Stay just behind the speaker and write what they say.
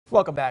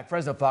Welcome back.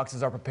 Fresno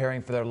Foxes are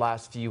preparing for their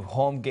last few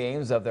home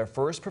games of their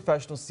first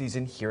professional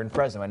season here in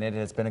Fresno, and it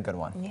has been a good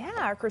one. Yeah,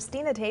 our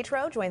Christina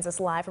Tatro joins us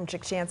live from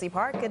Chickshancy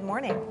Park. Good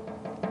morning.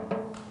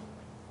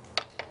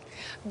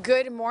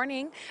 Good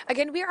morning.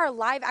 Again, we are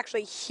live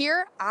actually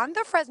here on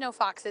the Fresno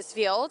Foxes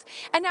field.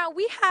 And now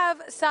we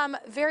have some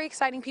very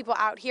exciting people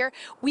out here.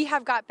 We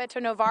have got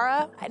Beto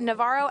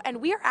Navarro, and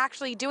we are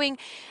actually doing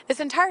this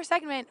entire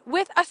segment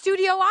with a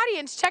studio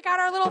audience. Check out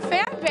our little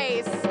fan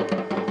base.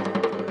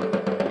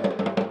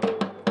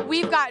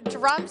 We've got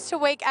drums to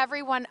wake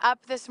everyone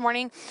up this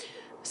morning.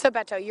 So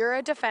Beto, you're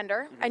a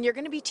defender, and you're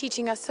going to be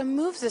teaching us some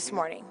moves this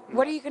morning.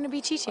 What are you going to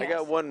be teaching us? I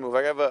got one move.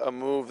 I have a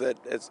move that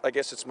I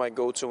guess it's my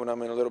go-to when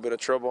I'm in a little bit of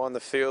trouble on the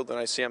field, and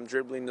I see I'm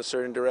dribbling in a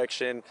certain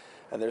direction,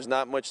 and there's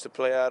not much to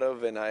play out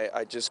of, and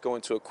I just go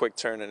into a quick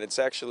turn, and it's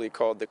actually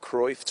called the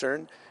Cruyff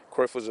turn.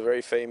 Cruyff was a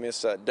very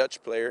famous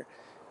Dutch player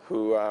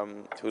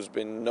who's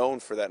been known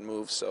for that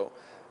move. So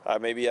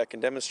maybe I can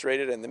demonstrate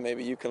it, and then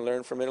maybe you can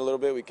learn from it a little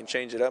bit. We can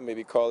change it up.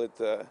 Maybe call it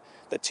the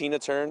Tina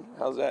turn.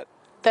 How's that?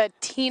 The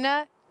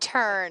Tina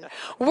turn.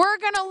 We're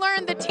going to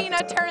learn the Tina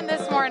turn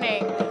this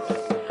morning.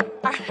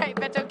 All right,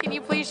 Beto, can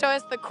you please show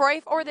us the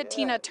Cruyff or the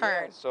Tina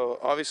turn? Yeah. So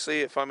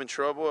obviously, if I'm in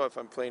trouble, if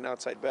I'm playing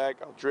outside back,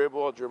 I'll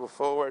dribble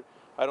forward.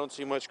 I don't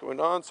see much going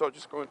on, so I'll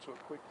just go into a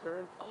quick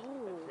turn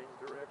and change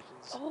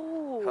directions.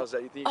 Oh. How's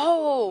that? You think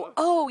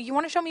You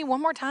want to show me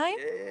one more time?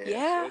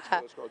 Yeah. So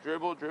let's go.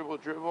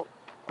 Dribble.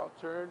 I'll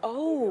turn.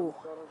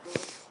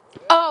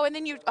 And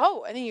then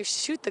you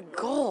shoot the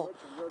goal.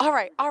 All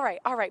right.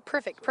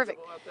 Perfect.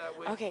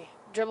 Okay,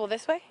 dribble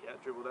this way? Yeah,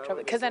 dribble that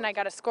way. Because then I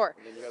got to score.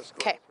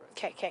 Okay.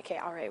 Okay.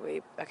 All right,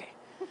 wait. Okay.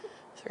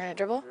 So we're going to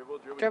dribble?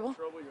 Dribble.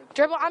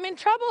 Dribble. I'm in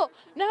trouble.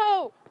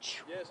 No.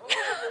 Yes.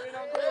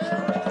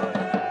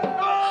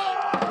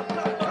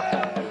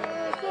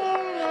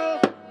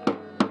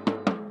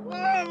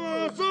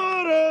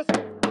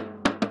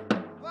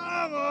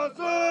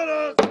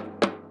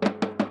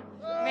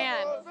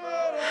 Man.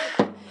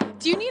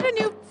 Do you need a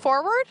new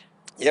forward?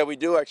 Yeah, we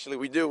do actually.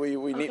 We do.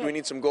 We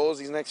need some goals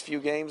these next few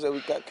games that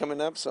we've got coming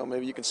up. So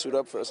maybe you can suit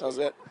up for us. How's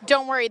that?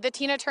 Don't worry, the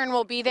Tina turn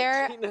will be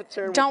there.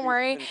 Don't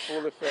worry. In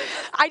full effect.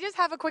 I just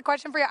have a quick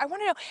question for you. I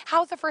want to know,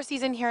 how's the first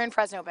season here in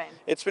Fresno been?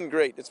 It's been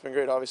great.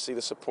 Obviously,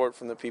 the support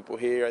from the people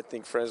here. I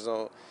think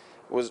Fresno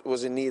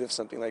was in need of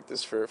something like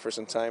this for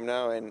some time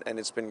now, and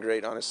it's been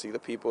great. Honestly, the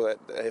people that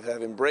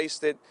have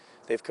embraced it,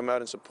 they've come out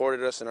and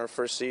supported us in our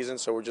first season.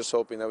 So we're just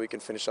hoping that we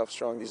can finish off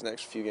strong these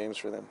next few games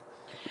for them.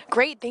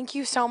 Great, thank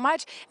you so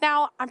much.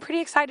 Now, I'm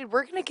pretty excited.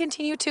 We're going to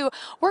continue to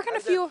work on a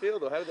few. How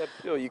did that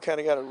feel? You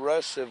kind of got a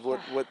rush of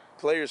what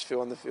players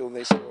feel on the field when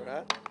they score,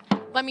 huh?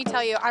 Let me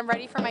tell you, I'm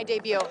ready for my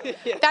debut.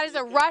 Yeah. That is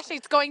a rush.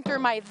 It's going through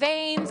my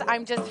veins.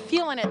 I'm just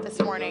feeling it this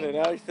morning.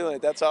 Now you're feeling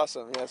it. That's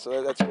awesome. Yeah,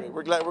 so that's great.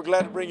 We're glad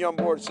to bring you on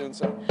board soon.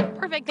 So.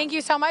 Perfect. Thank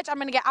you so much. I'm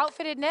going to get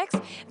outfitted next.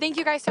 Thank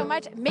you guys so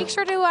much. Make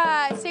sure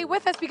to stay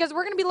with us because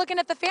we're going to be looking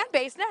at the fan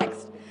base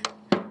next.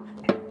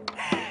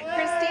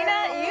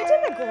 Christina, you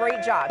did a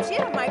great job. She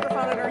had a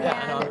microphone in her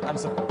hand.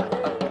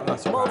 I'm not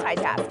surprised.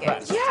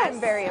 Multitasking. Yes. I'm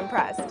very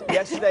impressed.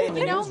 Yesterday in the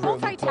newsroom,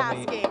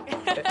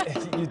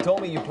 multitasking. you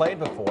told me you played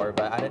before,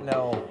 but I didn't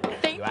know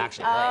you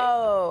actually played.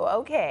 Oh,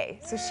 okay.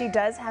 So she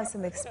does have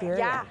some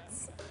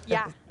experience.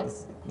 Yeah.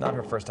 It's not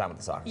her first time with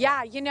the soccer.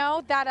 Yeah, you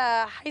know, that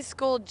high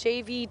school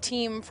JV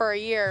team for a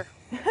year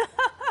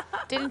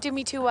didn't do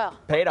me too well.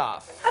 Paid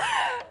off.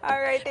 All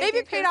right, thank you,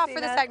 Maybe paid off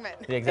for the segment.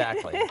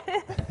 Exactly.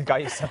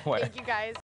 Got you somewhere. Thank you, guys.